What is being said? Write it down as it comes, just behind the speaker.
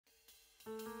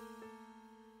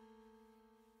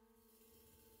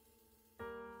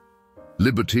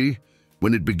Liberty,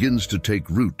 when it begins to take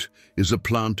root, is a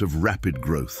plant of rapid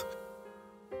growth.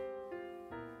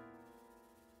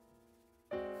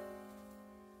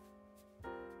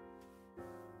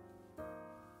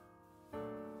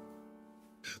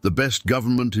 The best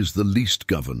government is the least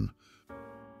governed.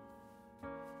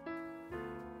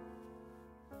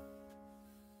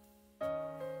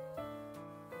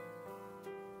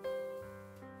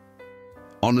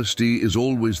 Honesty is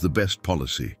always the best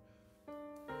policy.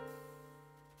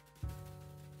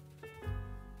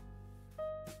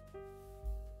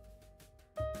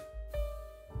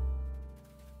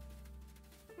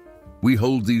 We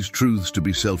hold these truths to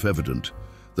be self-evident,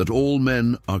 that all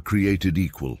men are created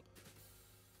equal.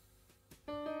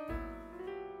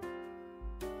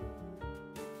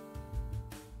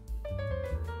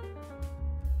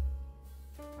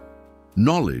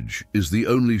 Knowledge is the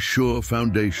only sure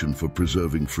foundation for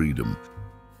preserving freedom.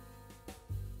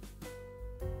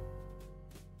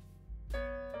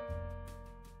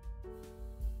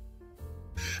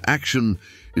 Action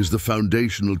is the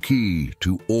foundational key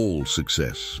to all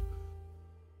success.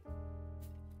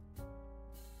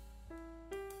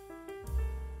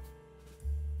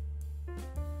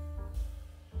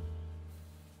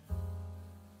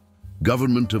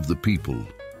 Government of the people,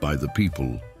 by the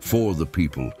people, for the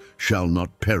people, shall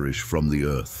not perish from the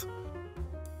earth.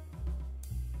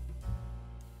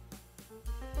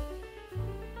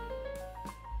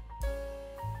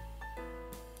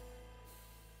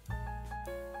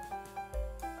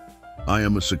 I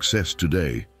am a success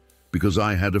today because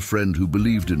I had a friend who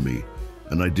believed in me,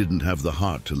 and I didn't have the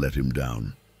heart to let him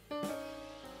down.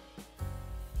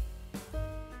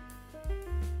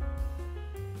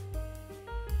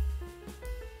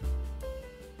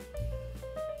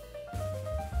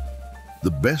 The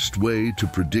best way to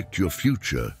predict your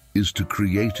future is to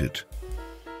create it.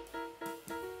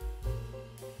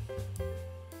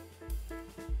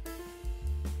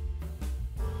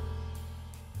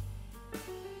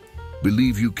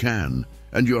 Believe you can,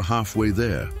 and you're halfway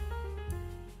there.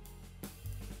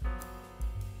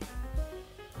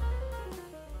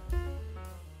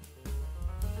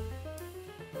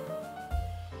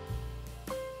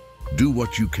 Do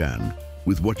what you can,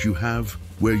 with what you have,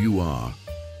 where you are.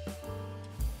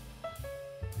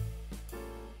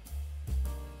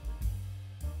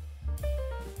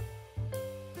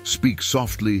 Speak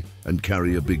softly and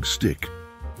carry a big stick.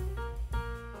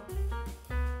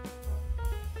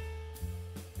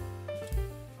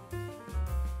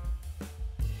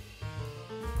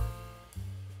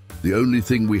 The only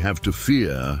thing we have to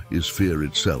fear is fear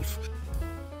itself.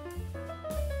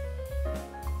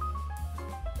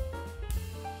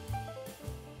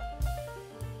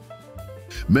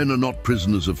 Men are not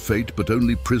prisoners of fate, but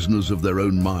only prisoners of their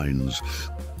own minds.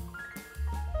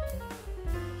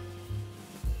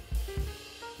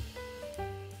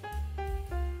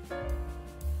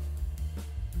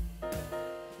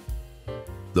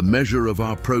 The measure of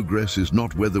our progress is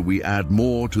not whether we add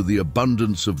more to the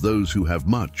abundance of those who have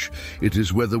much, it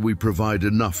is whether we provide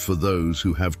enough for those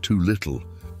who have too little.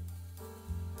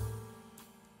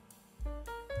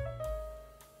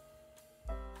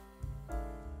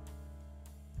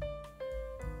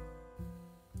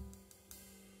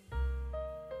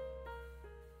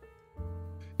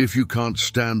 If you can't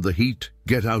stand the heat,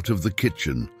 get out of the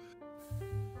kitchen.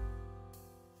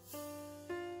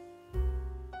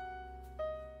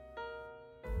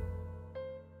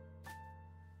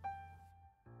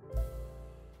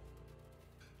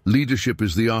 Leadership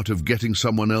is the art of getting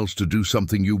someone else to do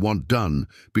something you want done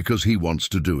because he wants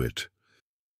to do it.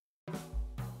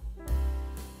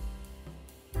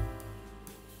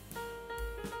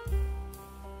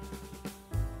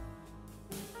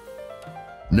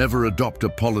 Never adopt a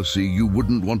policy you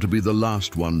wouldn't want to be the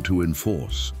last one to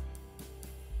enforce.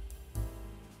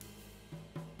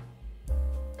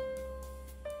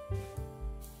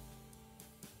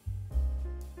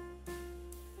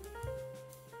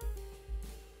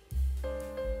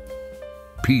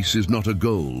 Peace is not a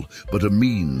goal, but a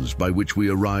means by which we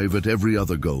arrive at every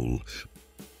other goal.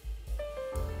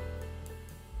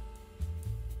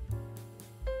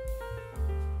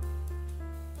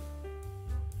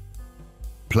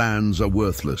 Plans are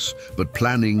worthless, but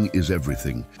planning is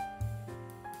everything.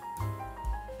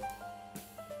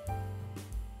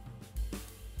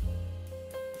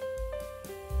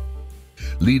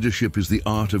 Leadership is the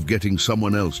art of getting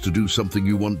someone else to do something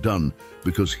you want done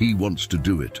because he wants to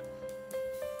do it.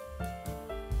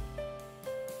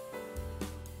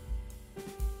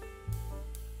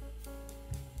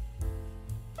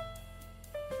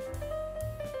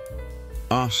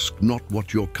 Ask not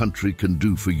what your country can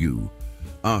do for you.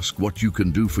 Ask what you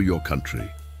can do for your country.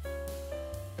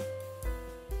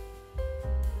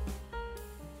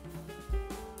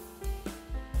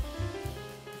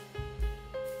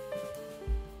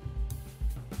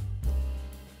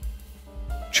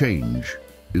 change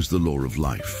is the law of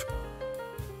life.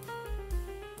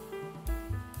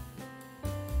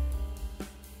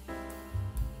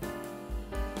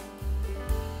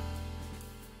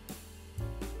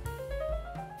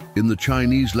 In the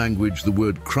Chinese language, the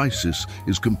word crisis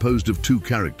is composed of two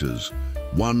characters,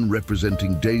 one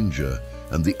representing danger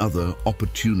and the other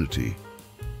opportunity.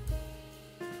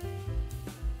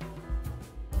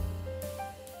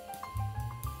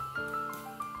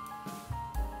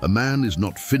 A man is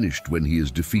not finished when he is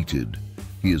defeated.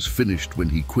 He is finished when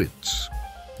he quits.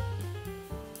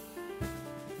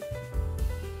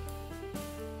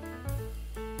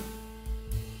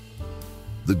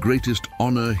 The greatest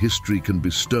honor history can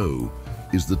bestow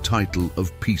is the title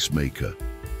of peacemaker.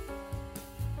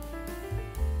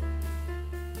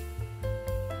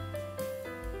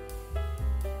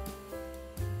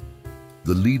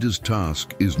 The leader's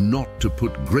task is not to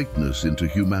put greatness into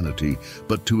humanity,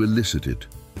 but to elicit it,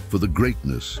 for the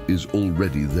greatness is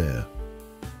already there.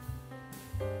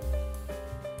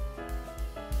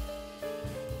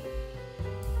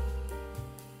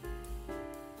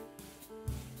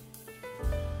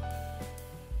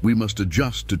 We must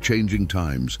adjust to changing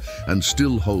times and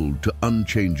still hold to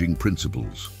unchanging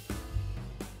principles.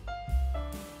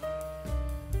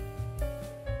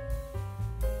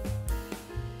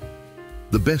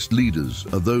 The best leaders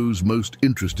are those most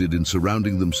interested in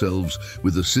surrounding themselves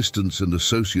with assistants and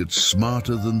associates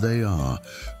smarter than they are.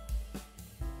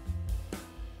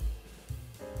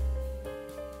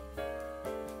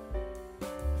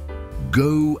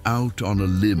 Go out on a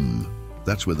limb.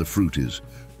 That's where the fruit is.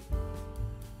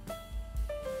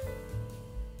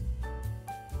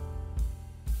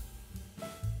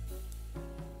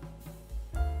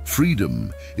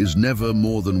 Freedom is never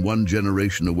more than one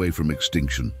generation away from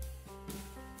extinction.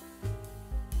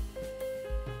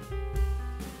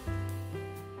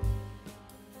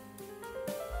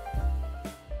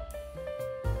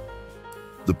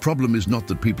 The problem is not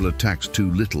that people are taxed too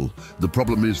little. The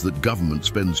problem is that government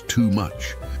spends too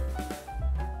much.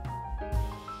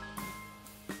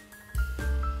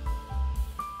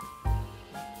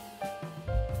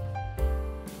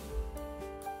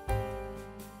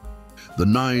 The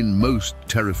 9 most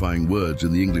terrifying words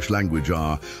in the English language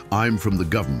are, "I'm from the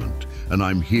government and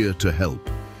I'm here to help."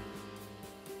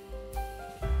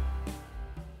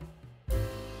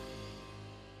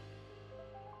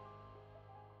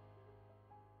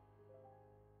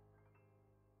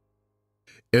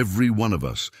 Every one of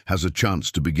us has a chance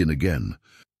to begin again.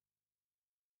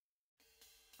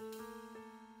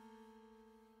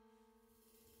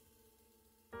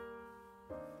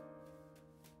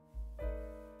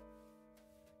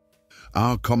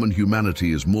 Our common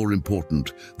humanity is more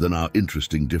important than our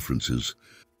interesting differences.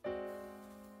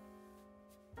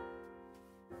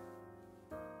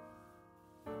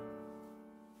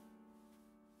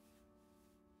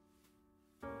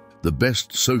 The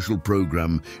best social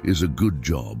program is a good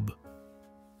job.